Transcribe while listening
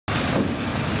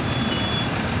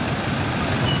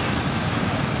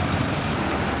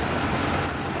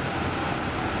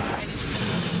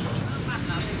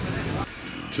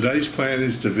Today's plan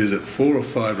is to visit 4 or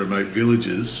 5 remote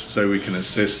villages so we can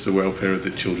assess the welfare of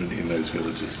the children in those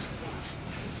villages.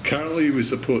 Currently we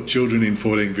support children in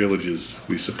 14 villages.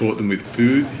 We support them with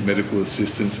food, medical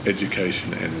assistance,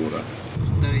 education and water.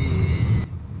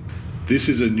 This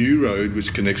is a new road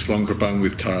which connects Luang Prabang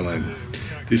with Thailand.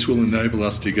 This will enable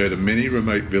us to go to many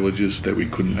remote villages that we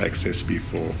couldn't access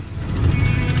before.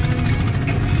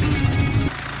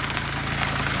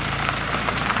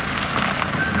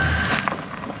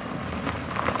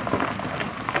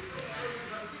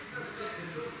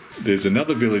 There's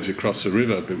another village across the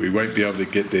river, but we won't be able to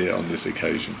get there on this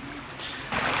occasion.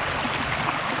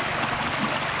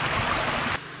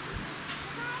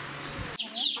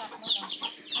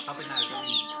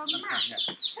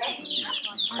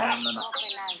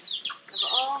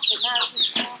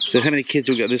 So how many kids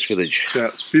have we got in this village?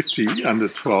 About 50 under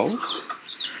 12.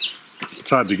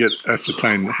 It's hard to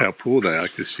ascertain how poor they are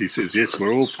because she says, yes,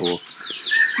 we're all poor.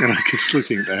 And I guess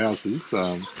looking at the houses,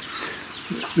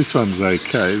 this one's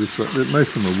okay. This one,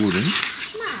 most of them are wooden.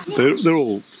 They're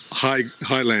all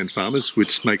highland farmers,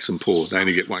 which makes them poor. They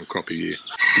only get one crop a year.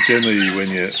 Generally, when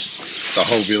the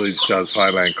whole village does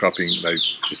highland cropping, they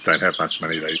just don't have much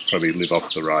money. They probably live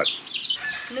off the rice.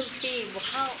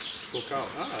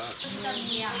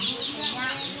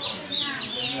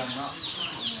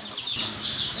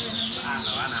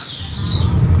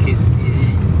 Kids,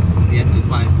 we have to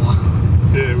find more.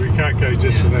 Yeah, we can't go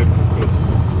just for that, of course.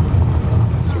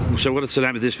 So what is the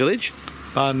name of this village?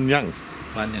 Ban Yang.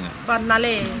 Ban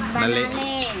Nale.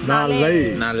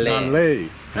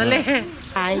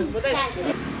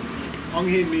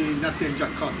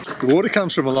 The water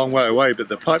comes from a long way away, but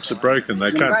the pipes are broken.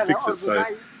 They can't fix it, so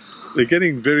they're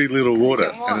getting very little water,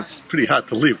 and it's pretty hard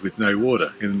to live with no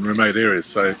water in remote areas.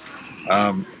 So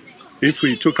if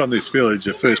we took on this village,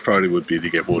 the first priority would be to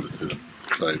get water to them.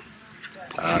 So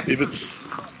if it's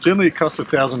generally it costs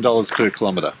 $1,000 per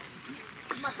kilometre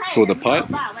for the pipe,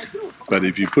 but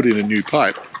if you put in a new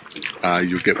pipe,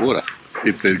 you'll get water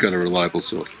if they've got a reliable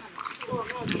source.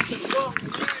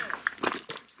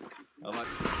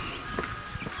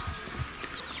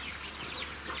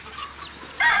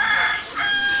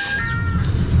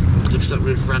 Looks like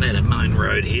we've run out of main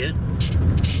road here.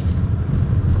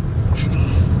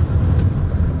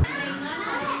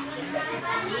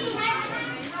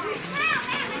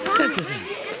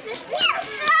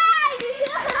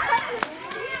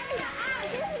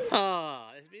 Oh,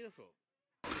 that's beautiful.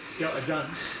 Yeah, done.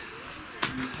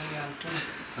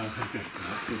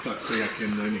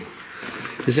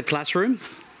 Is it a classroom?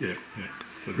 Yeah.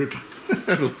 The ripper.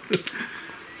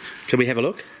 Can we have a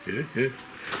look? Yeah.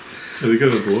 So they've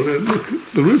got a board, and look,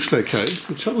 the roof's okay.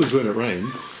 The trouble is when it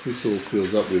rains, this all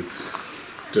fills up with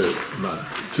dirt, mud.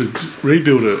 To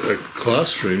rebuild a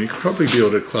classroom, you could probably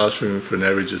build a classroom for an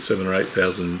average of $7,000 or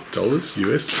 $8,000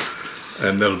 US,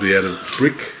 and that'll be out of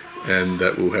brick, and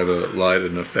that will have a light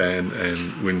and a fan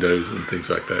and windows and things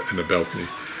like that, and a balcony.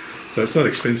 So it's not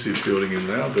expensive building in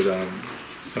Lao, but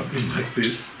something like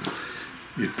this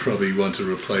you'd probably want to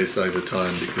replace over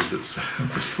time because it's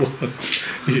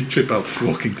you trip up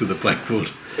walking to the blackboard.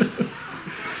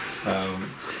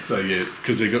 So yeah,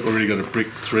 because they've already got a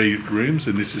brick 3 rooms,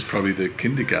 and this is probably the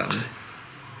kindergarten.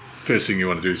 First thing you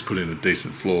want to do is put in a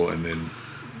decent floor and then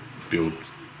build,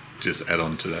 just add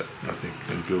on to that, I think,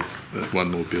 and build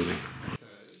one more building.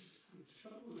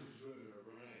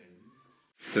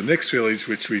 The next village,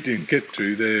 which we didn't get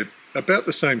to, they're about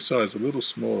the same size, a little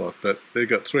smaller, but they've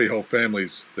got 3 whole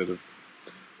families that have,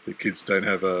 the kids don't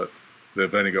have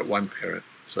they've only got one parent,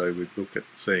 so we'd look at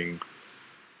seeing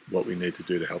what we need to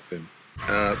do to help them.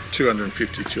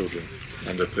 250 children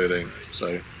under 13,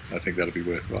 so I think that'll be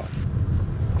worthwhile.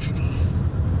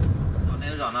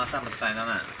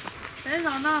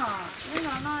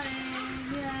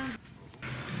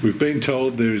 We've been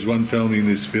told there is one family in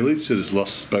this village that has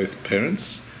lost both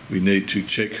parents. We need to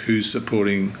check who's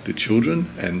supporting the children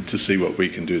and to see what we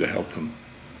can do to help them.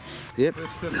 Yep.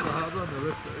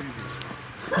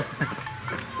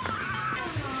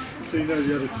 So you know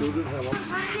the other children, how long?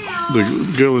 The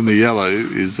girl in the yellow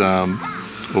is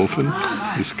orphan.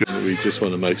 This girl, we just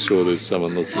want to make sure there's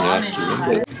someone looking after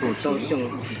them.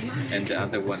 And the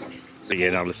other one. So yeah,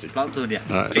 now listen.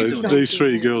 Right, so these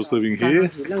 3 girls living here.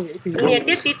 What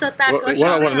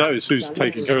I want to know is who's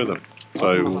taking care of them.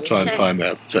 So we'll try and find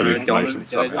that information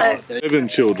somehow. 11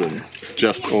 children,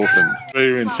 just orphaned.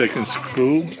 3 are in second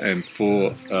school and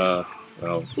 4 are,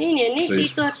 well,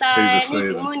 these are 3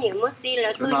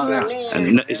 of them.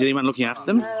 And is anyone looking after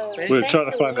them? We're trying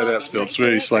to find that out still. It's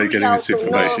really slow getting this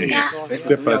information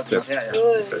step by step.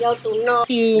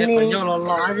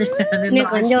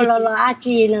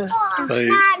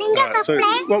 So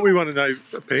what we want to know,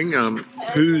 Peng,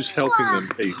 who's helping them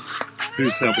eat?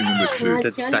 Who's helping them with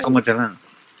food?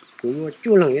 Cũng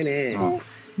chua lòng như này.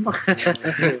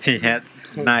 He had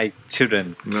 9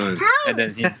 children, No. and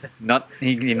then he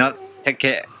not take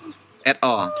care at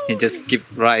all. He just give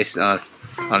rice us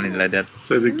only like that.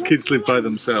 So the kids live by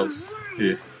themselves.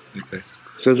 Yeah. Okay.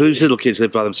 So these little kids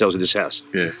live by themselves in this house.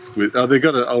 Yeah. They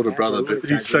got an older brother, but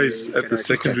he stays at the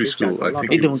secondary school. I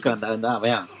think. Ít không cần đợi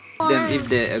phải không? Them if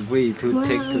they agree to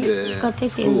take to the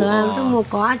school.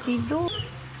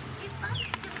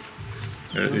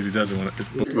 If he doesn't want it,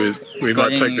 we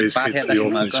might take these kids to the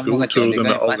orphanage school. 2 of them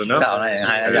are old enough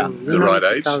and the right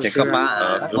age.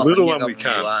 The little one we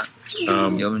can't.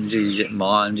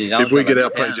 If we get our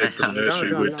project from the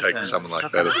nursery, we'd take someone like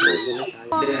that, of course.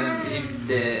 Them if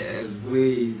they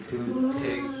agree to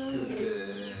take to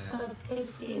the